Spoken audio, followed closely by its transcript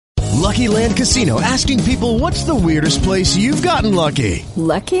Lucky Land Casino, asking people, what's the weirdest place you've gotten lucky?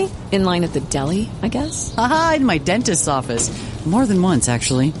 Lucky? In line at the deli, I guess? Aha, in my dentist's office. More than once,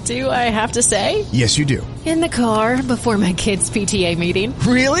 actually. Do I have to say? Yes, you do. In the car before my kids' PTA meeting.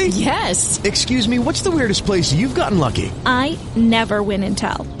 Really? Yes. Excuse me, what's the weirdest place you've gotten lucky? I never win and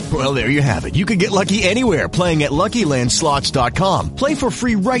tell. Well, there you have it. You can get lucky anywhere, playing at LuckyLandSlots.com. Play for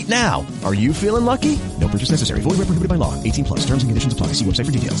free right now. Are you feeling lucky? No purchase necessary. Void where prohibited by law. 18 plus. Terms and conditions apply. See website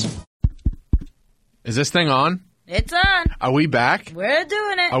for details. Is this thing on? It's on. Are we back? We're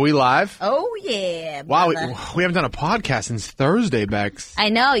doing it. Are we live? Oh, yeah. Wow, we brother. haven't done a podcast since Thursday, Bex. I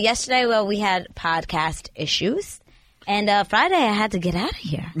know. Yesterday, we had podcast issues. And Friday, I had to get out of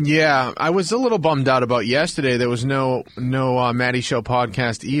here. Yeah, I was a little bummed out about yesterday. There was no Maddie Show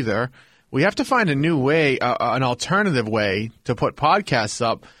podcast either. We have to find a new way, an alternative way to put podcasts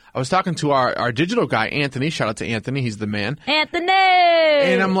up. I was talking to our digital guy, Anthony. Shout out to Anthony. He's the man. Anthony!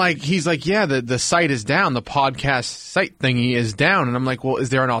 And I'm like, he's like, yeah, the site is down. The podcast site thingy is down. And I'm like, well, is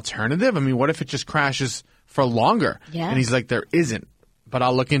there an alternative? I mean, what if it just crashes for longer? Yeah. And he's like, there isn't, but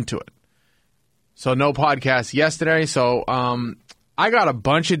I'll look into it. So no podcast yesterday. So I got a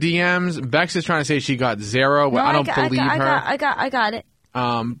bunch of DMs. Bex is trying to say she got zero, but I don't believe her. I got it.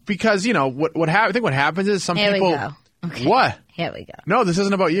 Because, you know, I think what happens is some Here people. we go. Okay. What? Here we go. No, this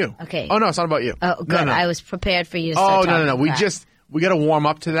isn't about you. Okay. Oh, no, it's not about you. Oh, good. No. I was prepared for you to Oh, start no. talking crap. We got to warm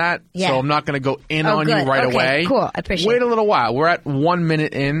up to that. Yeah. So I'm not going to go in on good. you right Okay, away. cool. I appreciate Wait it. a little while. We're at 1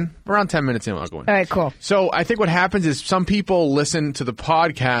 minute in. Around 10 minutes in. We'll go in. All right, cool. So I think what happens is some people listen to the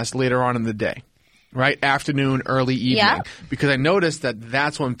podcast later on in the day. Right? Afternoon, early evening. Yeah. Because I noticed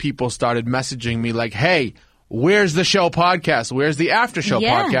that's when people started messaging me like, hey, where's the show podcast? Where's the after show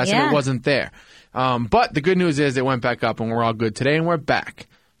podcast? Yeah. And it wasn't there. But the good news is it went back up and we're all good today and we're back.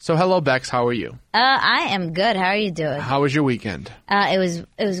 So hello, Bex. How are you? I am good. How are you doing? How was your weekend? It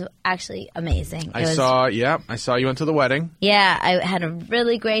was actually amazing. I saw you went to the wedding. Yeah, I had a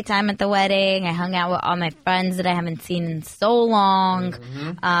really great time at the wedding. I hung out with all my friends that I haven't seen in so long,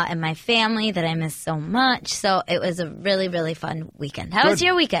 and my family that I miss so much. So it was a really, really fun weekend. How was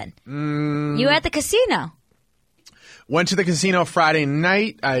your weekend? You were at the casino. Went to the casino Friday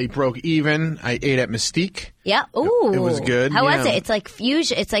night. I broke even. I ate at Mystique. Yeah. Ooh. It was good. How was Yeah. it? It's like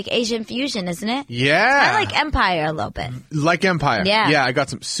fusion. It's like Asian fusion, isn't it? Yeah. I like Empire a little bit. Like Empire. Yeah. Yeah, I got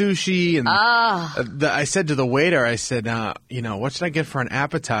some sushi. And I said to the waiter, I said, what should I get for an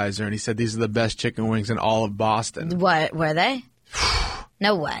appetizer? And he said, these are the best chicken wings in all of Boston. What were they?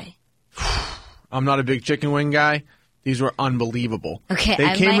 No way. I'm not a big chicken wing guy. These were unbelievable. Okay,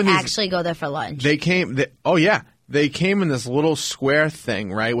 I might actually go there for lunch. They came in this little square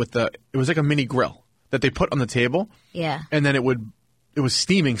thing, right? It was like a mini grill that they put on the table. Yeah. And then it was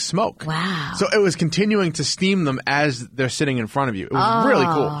steaming smoke. Wow. So it was continuing to steam them as they're sitting in front of you. It was really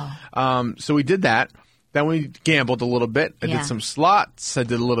cool. So we did that. Then we gambled a little bit. I did some slots. I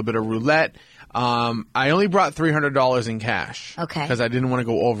did a little bit of roulette. I only brought $300 in cash. Okay. Because I didn't want to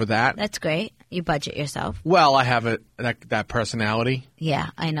go over that. That's great. You budget yourself. Well, I have that personality. Yeah,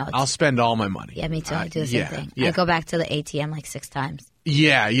 I know. I'll spend all my money. Yeah, me too. I do the same thing. Yeah. I go back to the ATM like 6 times.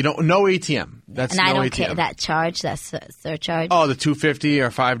 Yeah, no ATM. That's and I no don't ATM. care that charge, that surcharge. Oh, the $2.50 or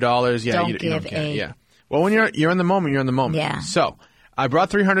 $5. Yeah, Don't you give don't care. a- Yeah. Well, when you're in the moment, you're in the moment. Yeah. So I brought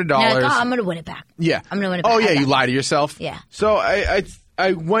 $300. Now, like, I'm going to win it back. Yeah. I'm going to win it back. Oh yeah, I you bet. lie to yourself. Yeah. So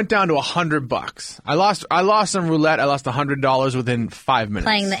I went down to $100. I lost some roulette. I lost $100 within 5 minutes.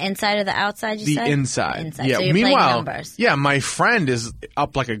 Playing the inside or the outside, you the said? inside. The inside. Yeah. So you're Meanwhile, playing numbers. yeah, my friend is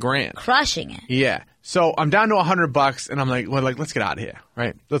up like $1,000. Crushing it. Yeah. So I'm down to $100, and I'm like, let's get out of here,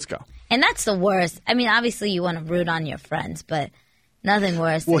 right? Let's go. And that's the worst. I mean, obviously you want to root on your friends, but nothing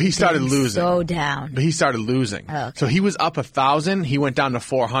worse Well, than he started being losing. so down. But he started losing. Oh, okay. So he was up 1,000. He went down to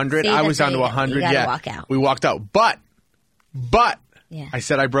 400. See, I was that's down to why 100. you gotta Yeah. walk out. We walked out. But Yeah. I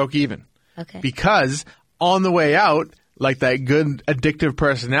said I broke even. Okay. Because on the way out, like that good addictive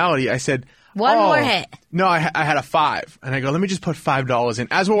personality, I said, One more hit. No, I had a 5. And I go, let me just put $5 in.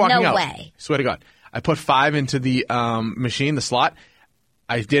 As we're walking No out. way. Swear to God. I put 5 into the machine, the slot.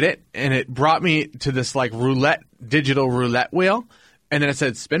 I did it, and it brought me to this like digital roulette wheel. And then it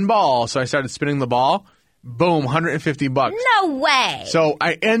said spin ball. So I started spinning the ball. Boom, $150. No way. So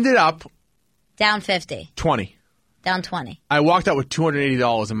I ended up Down 50. 20. Down 20. I walked out with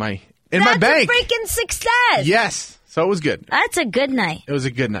 $280 in my bank. That's a freaking success. Yes. So it was good. That's a good night. It was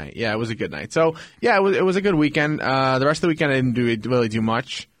a good night. Yeah, it was a good night. So yeah, it was a good weekend. The rest of the weekend I didn't really do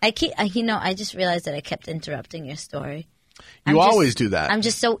much. I just realized that I kept interrupting your story. You always do that. I'm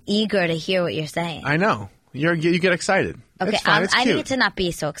just so eager to hear what you're saying. I know. You get excited. Okay, It's fine. It's I cute. need to not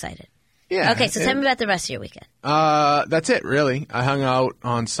be so excited. Yeah. Okay, so tell me about the rest of your weekend. That's it, really. I hung out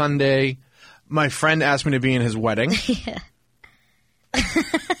on Sunday. My friend asked me to be in his wedding. Yeah.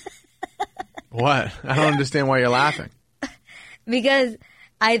 What? I don't understand why you're laughing. Because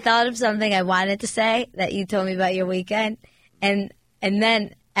I thought of something I wanted to say that you told me about your weekend, and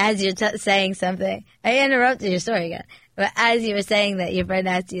then as you're saying something, I interrupted your story again. But as you were saying that your friend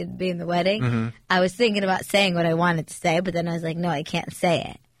asked you to be in the wedding, I was thinking about saying what I wanted to say, but then I was like, no, I can't say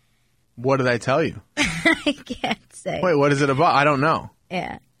it. What did I tell you? I can't say it. Wait, what is it about? I don't know.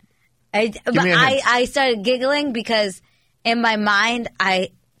 Yeah. me a hint. I started giggling because in my mind I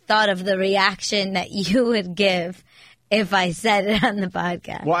thought of the reaction that you would give if I said it on the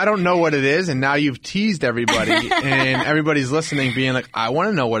podcast. Well, I don't know what it is, and now you've teased everybody, and everybody's listening being like, I want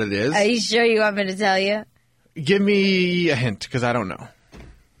to know what it is. Are you sure you want me to tell you? Give me a hint, because I don't know.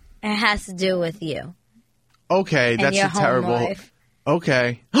 It has to do with you. Okay, and that's your a terrible... home life.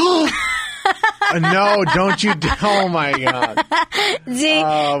 Okay. No, don't you... Oh, my God. See,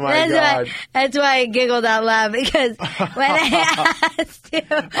 Oh, my God. That's why I giggled out loud, because when I asked you...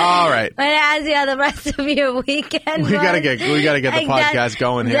 All right. When I asked you how the rest of your weekend We gotta get the like podcast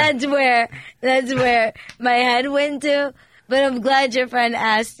going here. That's where my head went to. But I'm glad your friend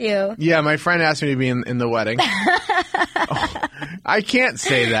asked you. Yeah, my friend asked me to be in the wedding. I can't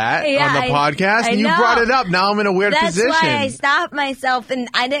say that on the podcast. I You know. brought it up. Now I'm in a weird position. That's why I stopped myself, and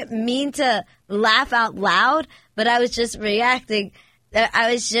I didn't mean to laugh out loud, but I was just reacting.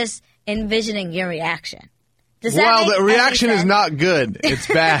 I was just envisioning your reaction. Does that Well, make the any reaction is sense? not good. It's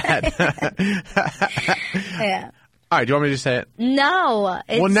bad. Yeah. All right, do you want me to just say it? No.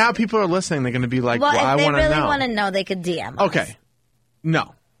 Well, now people are listening. They're going to be like, Well, I if they want to really know. want to know, they could DM us. Okay.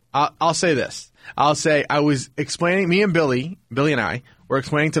 No. I'll say this. I'll say I was explaining, me and Billy and I were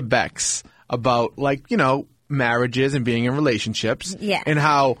explaining to Bex about, like, marriages and being in relationships. Yeah. And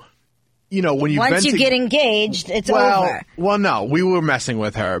how, when you've Once been you get engaged, it's well, over. Well, no, we were messing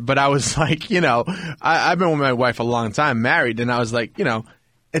with her, but I was like, I've been with my wife a long time, married, and I was like,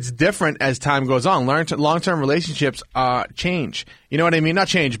 it's different as time goes on. Long-term relationships change. You know what I mean? Not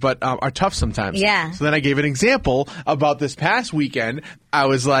change, but are tough sometimes. Yeah. So then I gave an example about this past weekend. I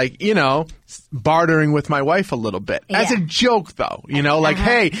was like, bartering with my wife a little bit. As a joke, though.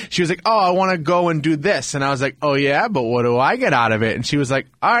 Hey, she was like, oh, I want to go and do this. And I was like, oh, yeah, but what do I get out of it? And she was like,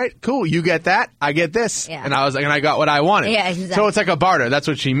 all right, cool. You get that. I get this. Yeah. And I was like, and I got what I wanted. Yeah, exactly. So it's like a barter. That's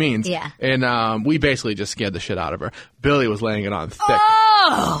what she means. Yeah. And we basically just scared the shit out of her. Billy was laying it on thick.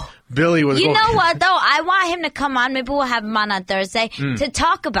 Oh! Billy was You going, know what, though? I want him to come on. Maybe we'll have him on Thursday to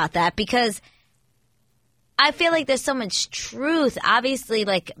talk about that, because I feel like there's so much truth. Obviously,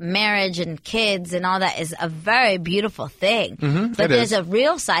 like marriage and kids and all that is a very beautiful thing. But there's a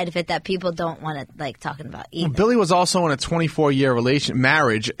real side of it that people don't want to like talking about either. Billy was also in a 24-year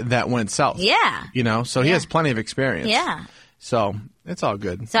marriage that went south. Yeah. So he has plenty of experience. Yeah. So it's all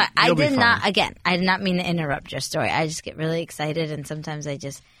good. So I You'll be did fine. I did not mean to interrupt your story. I just get really excited, and sometimes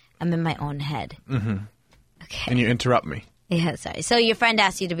I'm in my own head. Mm-hmm. Okay. And you interrupt me. Yeah, sorry. So your friend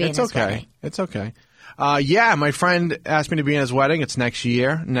asked you to be in his wedding. It's okay. Yeah, my friend asked me to be in his wedding. It's next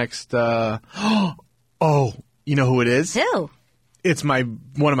year. Oh, you know who it is? Who? It's one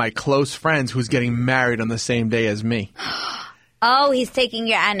of my close friends who's getting married on the same day as me. Oh, he's taking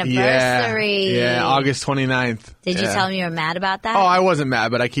your anniversary. Yeah, August 29th. Did you tell him you were mad about that? Oh, I wasn't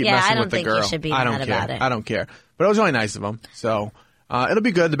mad, but I keep messing I don't with the think girl. you should be I don't mad care. about it. I don't care. But it was really nice of him. So it'll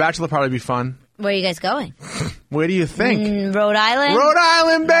be good. The Bachelor will probably be fun. Where are you guys going? Where do you think? Rhode Island? Rhode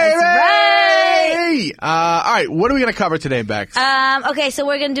Island, baby! That's All right, what are we going to cover today, Bex? Okay, so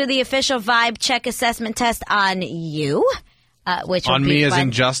we're going to do the official vibe check assessment test on you. Which will on be me as fun.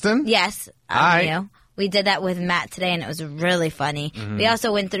 in Justin? Yes, on Aye. you. We did that with Matt today, and it was really funny. Mm-hmm. We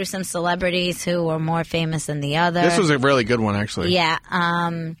also went through some celebrities who were more famous than the other. This was a really good one, actually. Yeah.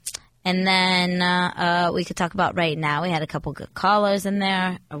 And then we could talk about right now. We had a couple good callers in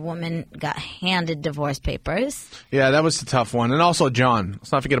there. A woman got handed divorce papers. Yeah, that was a tough one. And also John.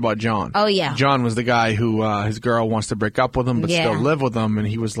 Let's not forget about John. Oh, yeah. John was the guy who his girl wants to break up with him but still live with him. And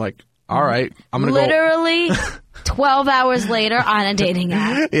he was like, all right, I'm going to go. Literally 12 hours later on a dating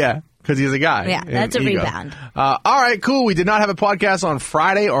app. Yeah, because he's a guy. Yeah, that's a Ego. rebound. All right, cool. We did not have a podcast on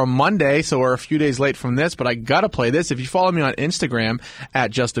Friday or Monday, so we're a few days late from this, but I got to play this. If you follow me on Instagram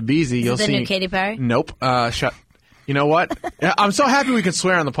at JustABeasy, you'll the see. new Katy Perry? Nope. Shut. You know what? I'm so happy we can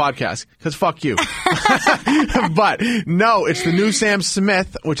swear on the podcast, because fuck you. But, no, it's the new Sam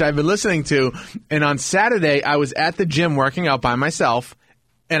Smith, which I've been listening to, and on Saturday, I was at the gym working out by myself,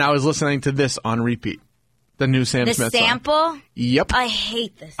 and I was listening to this on repeat. The new Sam The Smith sample? song. Yep. I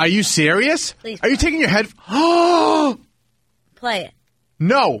hate this. Are you serious? Please Are you play. taking your head? Oh Play it.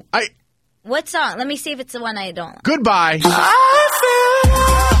 no! What song? Let me see if it's the one I don't like. Goodbye.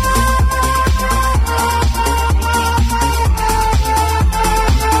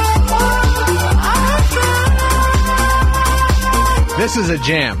 This is a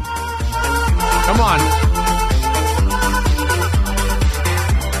jam. Come on.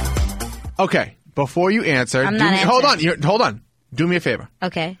 Okay, before you answer, I'm not hold on. Do me a favor.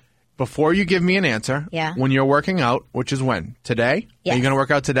 Okay. Before you give me an answer, Yeah. when you're working out, which is when? Today? Yes. Are you going to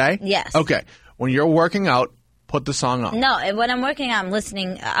work out today? Yes. Okay. When you're working out, put the song on. No, when I'm working out, I'm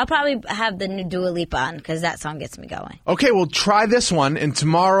listening. I'll probably have the new Dua Lipa on because that song gets me going. Okay, well, try this one, and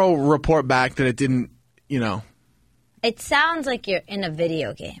tomorrow report back that it didn't, It sounds like you're in a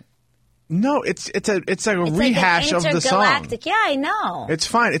video game. No, it's a It's rehash like of the song. intergalactic. Yeah, I know. It's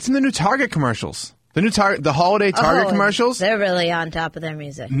fine. It's in the new Target commercials. The holiday Target commercials. They're really on top of their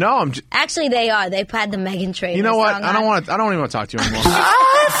music. No, I'm. Actually, they are. They've had the Meghan Trainor. You know what? Song I don't on. want. I don't even want to talk to you anymore.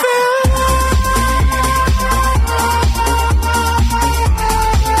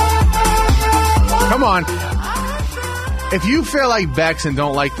 Come on. If you feel like Bex and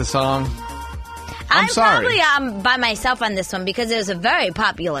don't like the song, I'm sorry. Probably by myself on this one because it was a very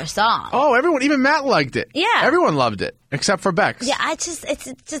popular song. Oh, everyone, even Matt liked it. Yeah. Everyone loved it, except for Bex. Yeah,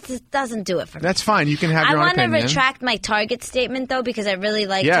 it doesn't do it for me. That's fine. You can have I your own want to opinion. retract my Target statement though because I really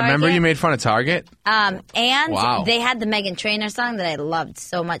like Yeah, Target. remember you made fun of Target? And Wow. they had the Meghan Trainor song that I loved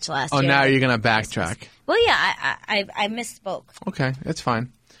so much last year. Oh, now you're going to backtrack. Well, yeah, I misspoke. Okay, it's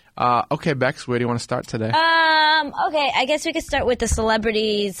fine. Okay, Bex, where do you want to start today? Okay, I guess we could start with the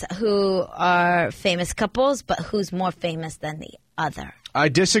celebrities who are famous couples, but who's more famous than the other? I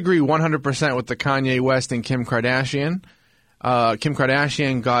disagree 100% with the Kanye West and Kim Kardashian. Kim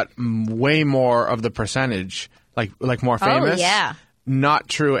Kardashian got way more of the percentage, like more famous. Oh, yeah. Not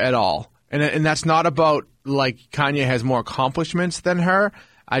true at all. And that's not about, like, Kanye has more accomplishments than her.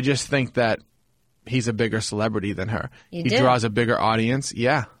 I just think that he's a bigger celebrity than her. You He do? draws a bigger audience.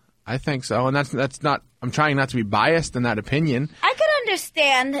 Yeah, I think so. And that's not, I'm trying not to be biased in that opinion. I could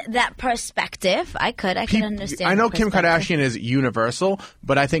understand that perspective. I could understand. I know that Kim perspective. Kardashian is universal,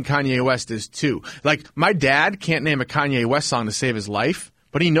 but I think Kanye West is too. Like, my dad can't name a Kanye West song to save his life,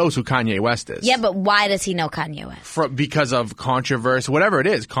 but he knows who Kanye West is. Yeah, but why does he know Kanye West? Because of controversy, whatever it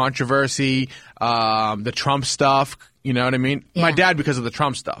is, controversy, the Trump stuff. You know what I mean? Yeah. My dad, because of the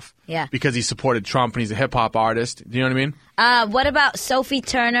Trump stuff. Yeah. Because he supported Trump and he's a hip hop artist. Do you know what I mean? What about Sophie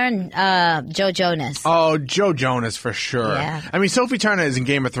Turner and Joe Jonas? Oh, Joe Jonas for sure. Yeah. I mean, Sophie Turner is in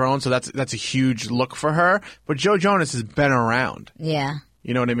Game of Thrones, so that's a huge look for her. But Joe Jonas has been around. Yeah,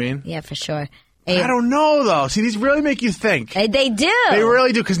 You know what I mean? yeah, for sure. I don't know, though. See, these really make you think. They do. They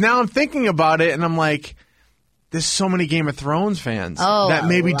really do, because now I'm thinking about it, and I'm like, there's so many Game of Thrones fans that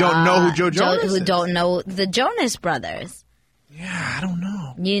maybe don't know who Joe Jonas is. Who don't know the Jonas Brothers. Yeah, I don't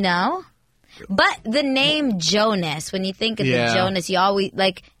know. You know? But the name Jonas, when you think of Yeah. the Jonas, you always,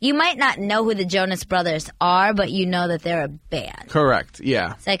 like, you might not know who the Jonas Brothers are, but you know that they're a band. Correct,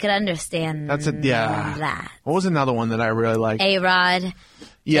 yeah. So I could understand that. What was another one that I really liked? A-Rod,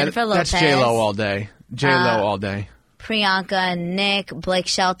 Yeah, Jennifer that's Lopez. J-Lo all day. J-Lo all day. Priyanka and Nick, Blake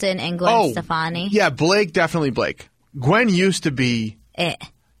Shelton, and Gwen Stefani. Yeah, Blake, definitely Blake. Gwen used to be,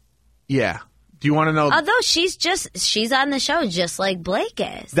 yeah. Do you want to know? Although she's on the show just like Blake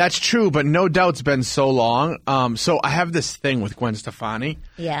is. That's true, but no doubt it's been so long. So I have this thing with Gwen Stefani.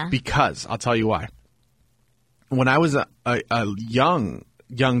 Yeah. Because, I'll tell you why. When I was a young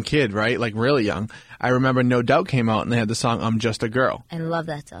kid, right? Like really young, I remember No Doubt came out and they had the song I'm Just a Girl. I love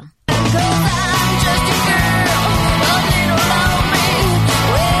that song.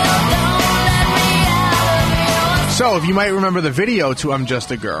 So if you might remember the video to I'm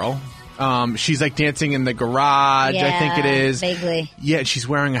Just a Girl, she's like dancing in the garage, I think it is. Vaguely. Yeah, she's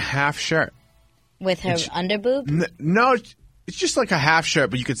wearing a half shirt. With her underboob? No, it's just like a half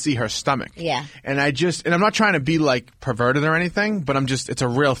shirt, but you could see her stomach. Yeah. And I'm not trying to be like perverted or anything, but it's a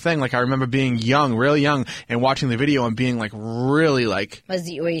real thing. Like I remember being young, really young, and watching the video and being like really like. Were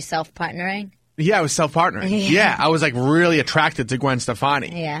you self-partnering? Yeah, I was self-partnering. Yeah, I was like really attracted to Gwen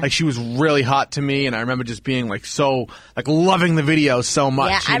Stefani. Yeah. Like she was really hot to me, and I remember just being like so, like loving the video so much.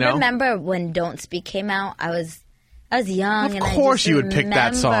 Yeah, you know? I remember when Don't Speak came out. I was young. Of course you would pick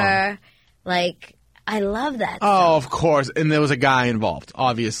that song. Like, I love that song. Oh, of course. And there was a guy involved,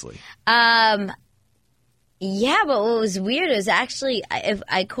 obviously. Yeah, but what was weird is actually if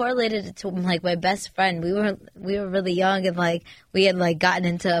I correlated it to like my best friend. We were really young and like we had like gotten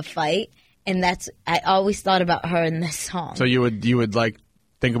into a fight, and I always thought about her in this song. So you would like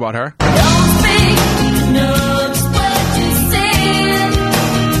think about her? Do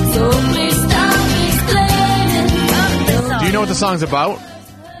Do you know what the song's about?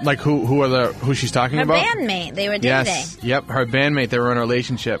 Like who she's talking Her about? bandmate. They were dating. Yes. Yep. Her bandmate. They were in a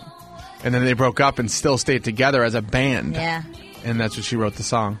relationship, and then they broke up and still stayed together as a band. Yeah. And that's what she wrote the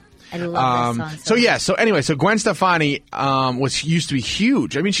song. I love this song. So yeah. So anyway, so Gwen Stefani used to be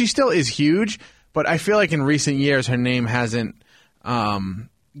huge. I mean, she still is huge, but I feel like in recent years her name hasn't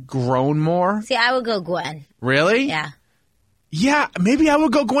grown more. See, I would go Gwen. Really? Yeah. Yeah, maybe I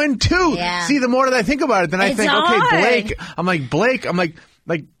would go Gwen too. Yeah. See, the more that I think about it, then I It's think, hard. okay, Blake. I'm like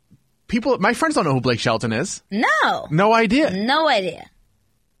people. My friends don't know who Blake Shelton is. No. No idea. No idea.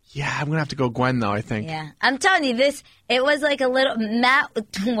 Yeah, I'm gonna have to go Gwen though. I think. Yeah. I'm telling you, it was like a little. Matt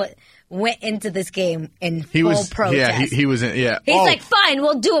went into this game in full protest. Yeah, he was in. Yeah. He's like, fine,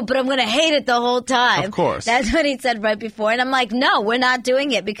 we'll do it, but I'm going to hate it the whole time. Of course. That's what he said right before. And I'm like, no, we're not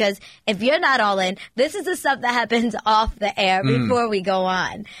doing it because if you're not all in, this is the stuff that happens off the air before we go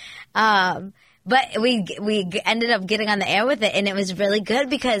on. But we ended up getting on the air with it, and it was really good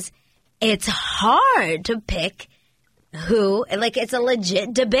because it's hard to pick who. Like, it's a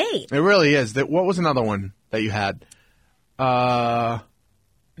legit debate. It really is. What was another one that you had?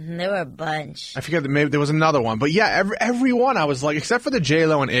 There were a bunch. I forget. Maybe there was another one, but yeah, every one I was like, except for the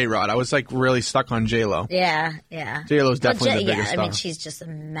J-Lo and A-Rod, I was like really stuck on J-Lo. Yeah. J-Lo's definitely the biggest star. I mean, she's just a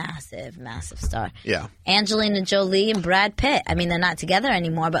massive, massive star. Yeah. Angelina Jolie and Brad Pitt. I mean, they're not together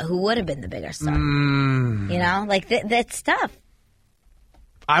anymore, but who would have been the bigger star? You know, like that's tough.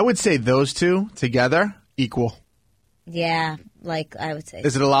 I would say those two together equal. Yeah, like I would say.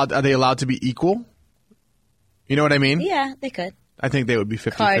 Is it allowed? Are they allowed to be equal? You know what I mean? Yeah, they could. I think they would be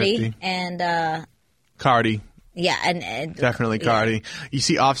 50-50. Cardi and Cardi. Yeah, and Definitely Cardi. You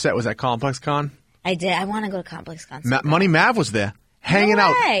see Offset was at Complex Con? I did. I want to go to Complex Con. Money Mav was there. Hanging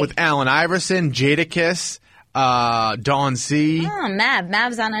out way. with Allen Iverson, Jadakiss, Dawn C. Oh,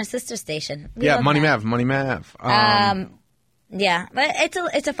 Mav's on our sister station. We Yeah, love Money Mav. Mav. Yeah, but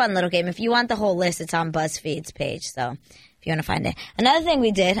it's a fun little game. If you want the whole list, it's on BuzzFeed's page. So if you want to find it. Another thing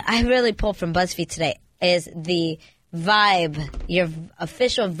we did, I really pulled from BuzzFeed today, is the vibe, your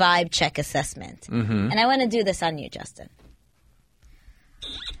official vibe check assessment. And I want to do this on you, Justin.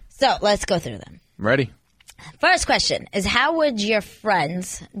 So let's go through them. Ready? First question is, how would your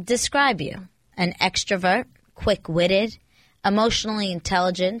friends describe you? An extrovert, quick-witted, emotionally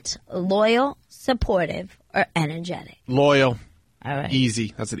intelligent, loyal, supportive, or energetic? Loyal. All right.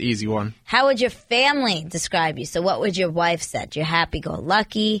 Easy. That's an easy one. How would your family describe you? So what would your wife said? You're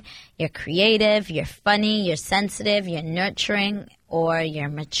happy-go-lucky, you're creative, you're funny, you're sensitive, you're nurturing, or you're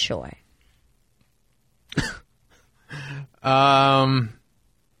mature? Can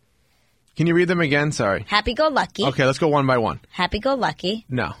you read them again? Sorry. Happy-go-lucky. Okay, let's go one by one. Happy-go-lucky.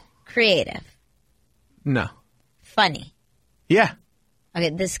 No. Creative. No. Funny. Yeah. Okay,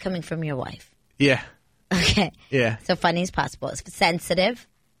 this is coming from your wife. Yeah. Okay. Yeah. So funny as possible. It's sensitive,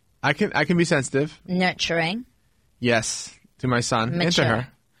 I can be sensitive. nurturing. Yes. To my son. And to Mature. her.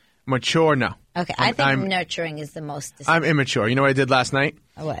 Mature, no. Okay, I think nurturing is the most. I'm immature. You know what I did last night?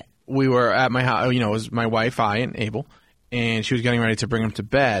 What? We were at my house. You know, it was my wife, I, and Abel. And she was getting ready to bring him to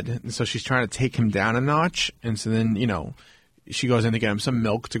bed. And so she's trying to take him down a notch. And so then, you know, she goes in to get him some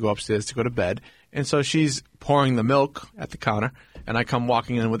milk to go upstairs to go to bed. And so she's pouring the milk at the counter. And I come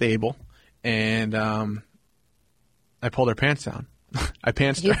walking in with Abel. And I pulled her pants down. I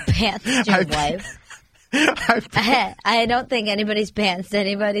pantsed You her. pantsed your wife? I don't think anybody's pantsed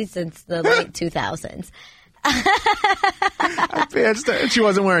anybody since the late 2000s. I pantsed her. And she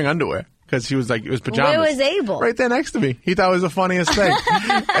wasn't wearing underwear. Because she was like, it was pajamas. Where was Abel? Right there next to me. He thought it was the funniest thing.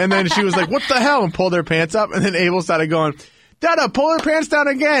 And then she was like, what the hell? And pulled her pants up. And then Abel started going, Dada, pull her pants down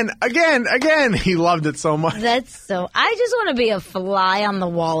again. He loved it so much. That's so. I just want to be a fly on the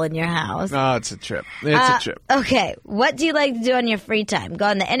wall in your house. Oh, it's a trip. It's a trip. Okay. What do you like to do on your free time? Go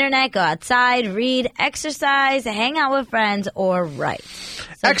on the internet, go outside, read, exercise, hang out with friends, or write?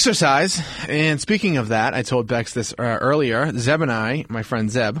 Exercise. And speaking of that, I told Bex this earlier. Zeb and I, my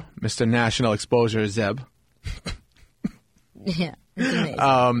friend Zeb, Mr. National Exposure Zeb, Yeah. It's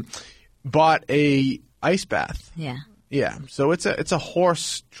amazing. bought a ice bath. Yeah. Yeah, so it's a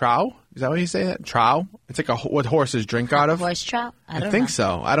horse trough. Is that what you say? That trough? It's like what horses drink out of. Horse trout? I don't think know.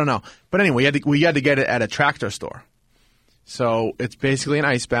 so. I don't know. But anyway, we had to get it at a tractor store. So it's basically an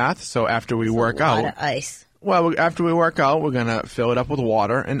ice bath. So after we work A lot out, of ice. well, after we work out, we're gonna fill it up with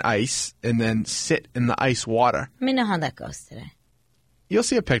water and ice, and then sit in the ice water. Let me know how that goes today. You'll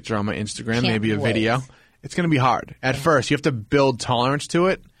see a picture on my Instagram, Can't maybe a wait. video. It's gonna be hard at first. You have to build tolerance to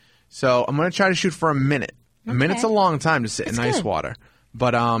it. So I'm gonna try to shoot for a minute. A minute's a long time to sit in ice good. water.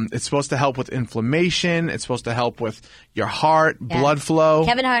 But it's supposed to help with inflammation. It's supposed to help with your heart, blood flow.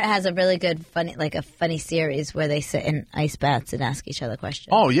 Kevin Hart has a really good, funny series where they sit in ice baths and ask each other questions.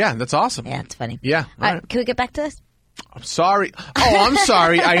 Oh, yeah. That's awesome. Yeah, it's funny. Yeah. All right. Can we get back to this? I'm sorry. Oh, I'm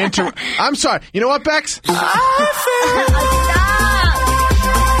sorry. I'm sorry. You know what, Bex? Stop! All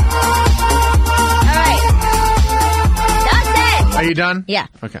right. That's it. Are you done? Yeah.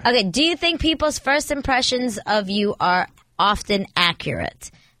 Okay. Do you think people's first impressions of you are often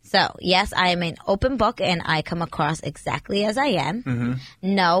accurate? So, yes, I am an open book and I come across exactly as I am. Mm-hmm.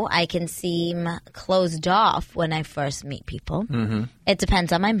 No, I can seem closed off when I first meet people. Mm-hmm. It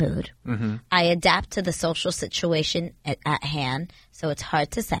depends on my mood. Mm-hmm. I adapt to the social situation at hand, so it's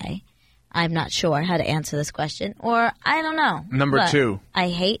hard to say. I'm not sure how to answer this question, or I don't know. Number 2. I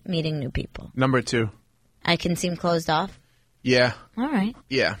hate meeting new people. Number 2. I can seem closed off? Yeah. All right.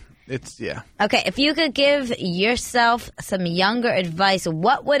 Yeah. Okay, if you could give yourself some younger advice,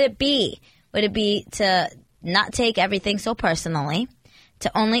 what would it be? Would it be to not take everything so personally, to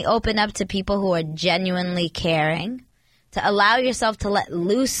only open up to people who are genuinely caring, to allow yourself to let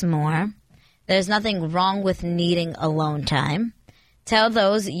loose more? There's nothing wrong with needing alone time. Tell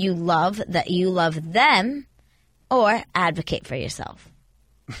those you love that you love them, or advocate for yourself.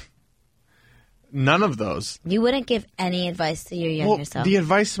 None of those. You wouldn't give any advice to your younger self? The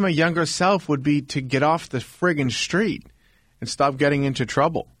advice to my younger self would be to get off the friggin' street and stop getting into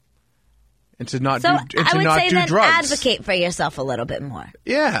trouble. And to not do drugs. Advocate for yourself a little bit more.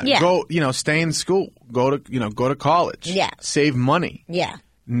 Yeah. Go, stay in school. Go to college. Yeah. Save money. Yeah.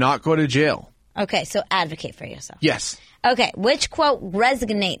 Not go to jail. Okay, so advocate for yourself. Yes. Okay, which quote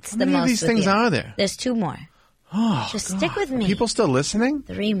resonates the most with you? How many of these things are there? There's 2 more. Oh, just stick with me. Are people still listening?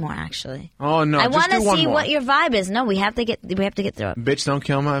 3 more, actually. Oh no! I want to see more. what your vibe is. No, we have to get through it. Bitch, don't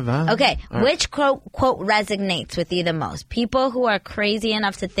kill my vibe. Okay, which quote resonates with you the most? People who are crazy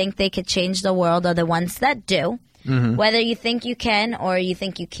enough to think they could change the world are the ones that do. Mm-hmm. Whether you think you can or you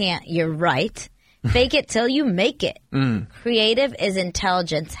think you can't, you're right. Fake it till you make it. Creative is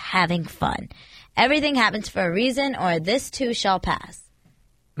intelligence having fun. Everything happens for a reason, or this too shall pass.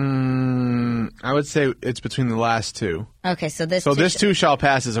 I would say it's between the last 2. Okay, so this too shall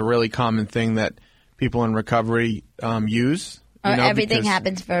pass is a really common thing that people in recovery use. Or everything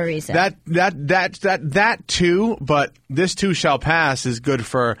happens for a reason. That too, but this too shall pass is good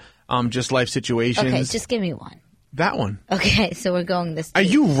for just life situations. Okay, just give me one. That one. Okay, so we're going this. Are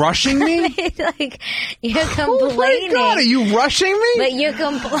you rushing me? Like you're complaining. Oh my God, are you rushing me? But you're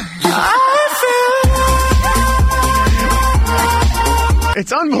complaining.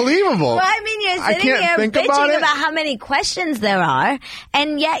 It's unbelievable. Well, I mean, you're sitting here bitching about how many questions there are,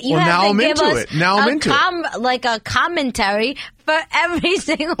 and yet you have to give us a commentary for every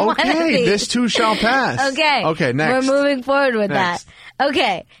single one of these. Okay, this too shall pass. Okay, next. We're moving forward with that.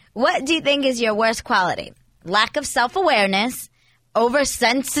 Okay, what do you think is your worst quality? Lack of self-awareness,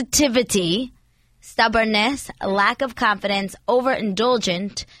 oversensitivity, stubbornness, lack of confidence,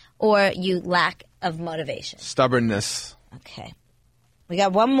 overindulgent, or you lack of motivation? Stubbornness. Okay. We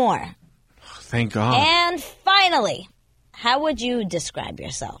got one more. Thank God. And finally, how would you describe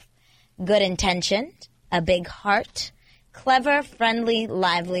yourself? Good intentioned, a big heart, clever, friendly,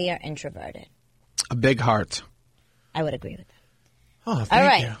 lively, or introverted? A big heart. I would agree with that. Oh, thank you. All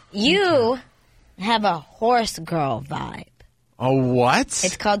right. you. You have a horse girl vibe. A what?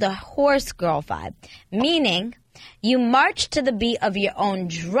 It's called a horse girl vibe, meaning you march to the beat of your own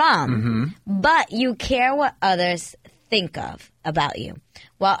drum, but you care what others think about you.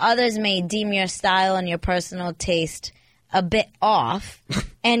 While others may deem your style and your personal taste a bit off,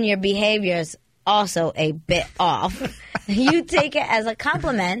 and your behaviors also a bit off, you take it as a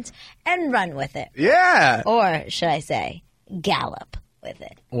compliment and run with it. Yeah. Or should I say, gallop with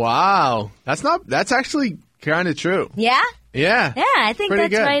it. Wow. That's actually kind of true. Yeah? Yeah. Yeah, I think that's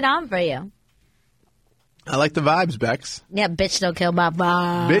good. Right on for you. I like the vibes, Bex. Yeah, Bitch Don't Kill My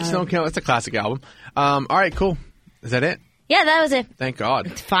Vibe. Bitch Don't Kill. That's a classic album. All right, cool. Is that it? Yeah, that was it. Thank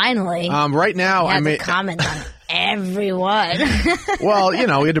God. Finally. Right now, I made to comment on everyone. Well, we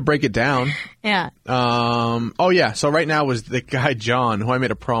had to break it down. Yeah. So right now was the guy John, who I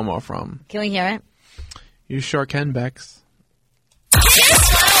made a promo from. Can we hear it? You sure can, Bex.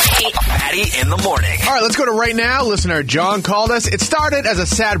 Maddie in the morning. All right, let's go to right now. Listener John called us. It started as a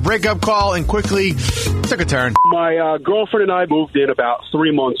sad breakup call and quickly took a turn. My girlfriend and I moved in about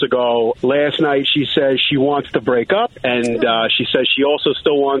 3 months ago. Last night she says she wants to break up, and she says she also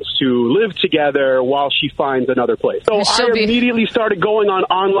still wants to live together while she finds another place. So I immediately started going on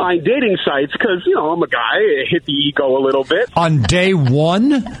online dating sites because, I'm a guy. It hit the ego a little bit. On day one?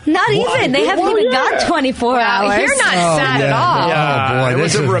 Not even. They haven't even got 24 hours. You're not sad at all. Yeah, boy, it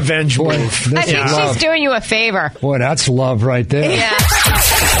was a revenge move. I think she's doing you a favor. Boy, that's love right there. Yeah.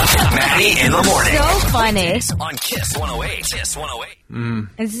 Maddie in the morning. So funny. On Kiss 108. Kiss 108.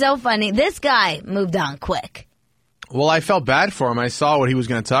 It's so funny. This guy moved on quick. Well, I felt bad for him. I saw what he was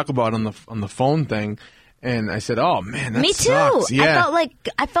going to talk about on the phone thing, and I said, "Oh man, that Me too. sucks." Yeah.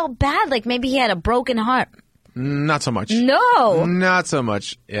 I felt bad. Like maybe he had a broken heart. Not so much. No. Not so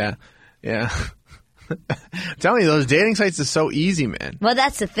much. Yeah. Tell me, those dating sites are so easy, man. Well,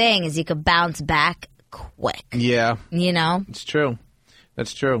 that's the thing is you could bounce back quick. Yeah. It's true.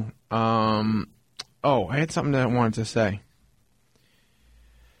 That's true. I had something that I wanted to say.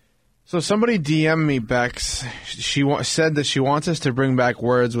 So somebody DM'd me, Bex. She said that she wants us to bring back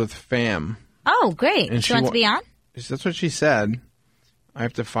Words with Fam. Oh, great. And she wants to be on? That's what she said. I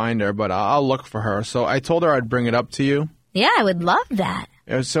have to find her, but I'll look for her. So I told her I'd bring it up to you. Yeah, I would love that.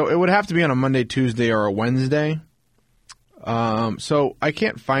 So it would have to be on a Monday, Tuesday, or a Wednesday. So I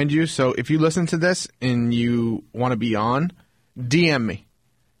can't find you. So if you listen to this and you want to be on, DM me.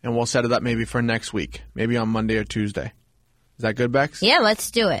 And we'll set it up maybe for next week. Maybe on Monday or Tuesday. Is that good, Bex? Yeah,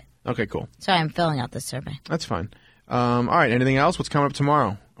 let's do it. Okay, cool. Sorry, I'm filling out this survey. That's fine. All right, anything else? What's coming up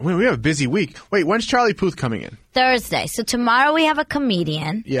tomorrow? We have a busy week. Wait, when's Charlie Puth coming in? Thursday. So tomorrow we have a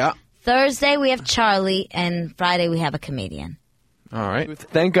comedian. Yeah. Thursday we have Charlie, and Friday we have a comedian. All right.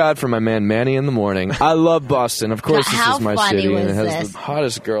 Thank God for my man Manny in the morning. I love Boston. Of course, How this is my funny city, and it was has this? the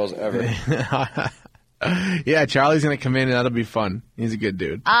hottest girls ever. Yeah, Charlie's going to come in, and that'll be fun. He's a good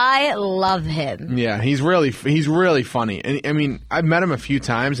dude. I love him. Yeah, he's really funny. And I mean, I've met him a few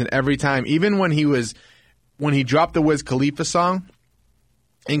times, and every time, even when he dropped the Wiz Khalifa song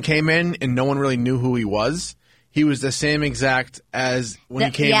and came in, and no one really knew who he was the same exact as when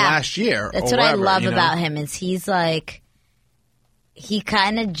he came last year. That's what I love about him is he's like, he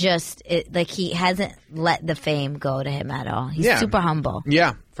kind of just he hasn't let the fame go to him at all. He's super humble.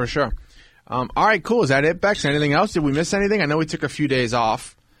 Yeah, for sure. All right, cool. Is that it, Bex? Anything else? Did we miss anything? I know we took a few days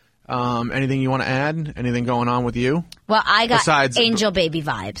off. Anything you want to add? Anything going on with you? Well, I got Besides Angel Baby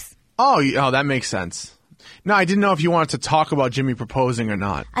vibes. Oh, that makes sense. No, I didn't know if you wanted to talk about Jimmy proposing or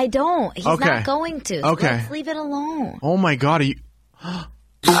not. I don't. He's not going to. So okay. Let's leave it alone. Oh, my God. Are you...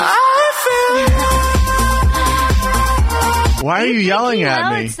 Why are you yelling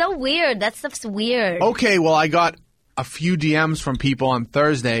at me? It's so weird. That stuff's weird. Okay, well, I got a few DMs from people on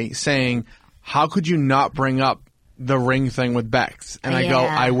Thursday saying, how could you not bring up the ring thing with Bex? And I go,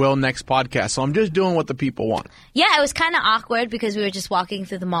 I will next podcast. So I'm just doing what the people want. Yeah, it was kind of awkward because we were just walking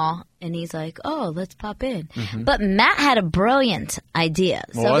through the mall and he's like, oh, let's pop in. Mm-hmm. But Matt had a brilliant idea.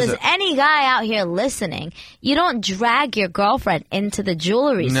 So if there's any guy out here listening, you don't drag your girlfriend into the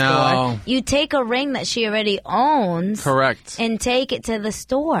jewelry store. You take a ring that she already owns. Correct. And take it to the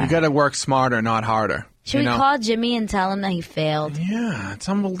store. You got to work smarter, not harder. Should we call Jimmy and tell him that he failed? Yeah, it's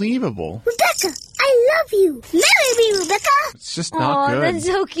unbelievable. Rebecca, I love you. Marry me, Rebecca. It's just not good. Oh, that's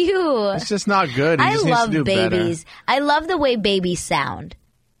so cute. It's just not good. He just needs to do babies. better. I love the way babies sound.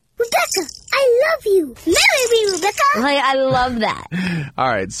 Rebecca, I love you. Marry me, Rebecca. I love that. All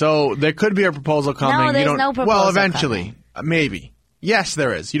right, so there could be a proposal coming. No, there's no proposal. Well, eventually, maybe. Yes,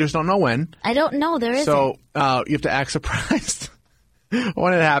 there is. You just don't know when. I don't know. There isn't. So you have to act surprised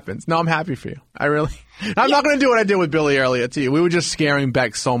when it happens. No, I'm happy for you. I'm not going to do what I did with Billy earlier to you. We were just scaring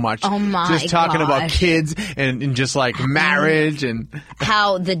Beck so much. Oh, my Just talking about kids and just like marriage and...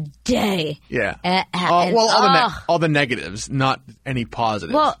 How the day... Yeah. Well, all the negatives, not any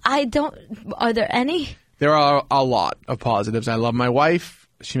positives. Well, I don't... Are there any? There are a lot of positives. I love my wife.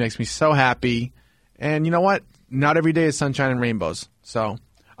 She makes me so happy. And you know what? Not every day is sunshine and rainbows. So,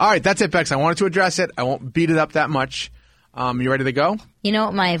 all right, that's it, Bex. I wanted to address it. I won't beat it up that much. You ready to go? You know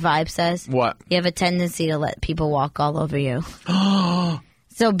what my vibe says? What? You have a tendency to let people walk all over you.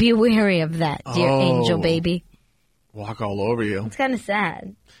 So be wary of that, dear angel baby. Walk all over you. It's kind of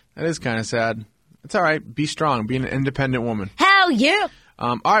sad. That is kind of sad. It's all right. Be strong. Be an independent woman. Hell yeah.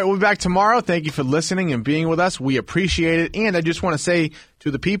 All right, we'll be back tomorrow. Thank you for listening and being with us. We appreciate it. And I just want to say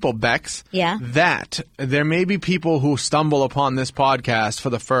to the people, Bex, that there may be people who stumble upon this podcast for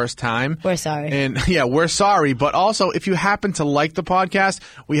the first time. We're sorry. And yeah, we're sorry. But also, if you happen to like the podcast,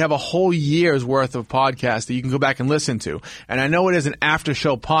 we have a whole year's worth of podcasts that you can go back and listen to. And I know it is an after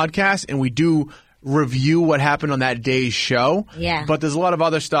show podcast, and we do review what happened on that day's show. Yeah. But there's a lot of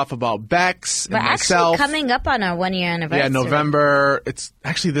other stuff about Bex and We're myself. actually coming up on our 1-year anniversary. Yeah, November. It's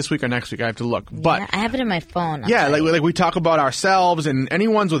actually this week or next week. I have to look. But Yeah, I have it in my phone. yeah, like we talk about ourselves, and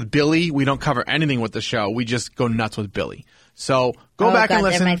anyone's with Billy, we don't cover anything with the show. We just go nuts with Billy. So go back and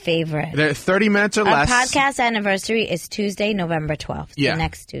listen. They're my favorite. They're 30 minutes or Our less. podcast anniversary is Tuesday, November 12th. Yeah. The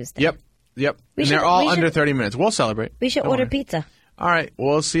next Tuesday. Yep. And they're all under 30 minutes. We'll celebrate. We should Don't order worry. pizza. All right.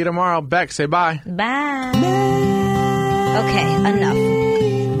 We'll see you tomorrow. Beck, say bye. Bye. Okay, enough.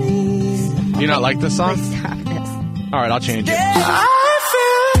 Do you not like this song? Stop this. All right, I'll change it.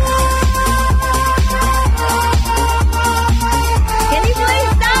 Can you please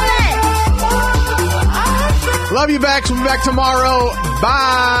stop it? Love you, Bex. We'll be back tomorrow.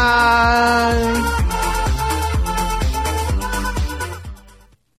 Bye.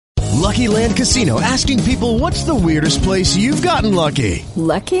 Lucky Land Casino, asking people, what's the weirdest place you've gotten lucky?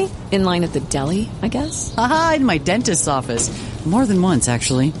 Lucky? In line at the deli, I guess? Aha, in my dentist's office. More than once,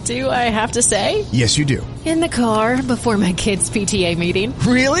 actually. Do I have to say? Yes, you do. In the car before my kids' PTA meeting.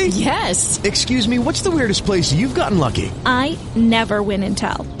 Really? Yes. Excuse me, what's the weirdest place you've gotten lucky? I never win and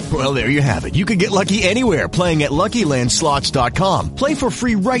tell. Well, there you have it. You can get lucky anywhere, playing at LuckyLandSlots.com. Play for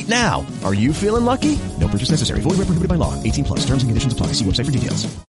free right now. Are you feeling lucky? No purchase necessary. Void where prohibited by law. 18+. Terms and conditions apply. See website for details.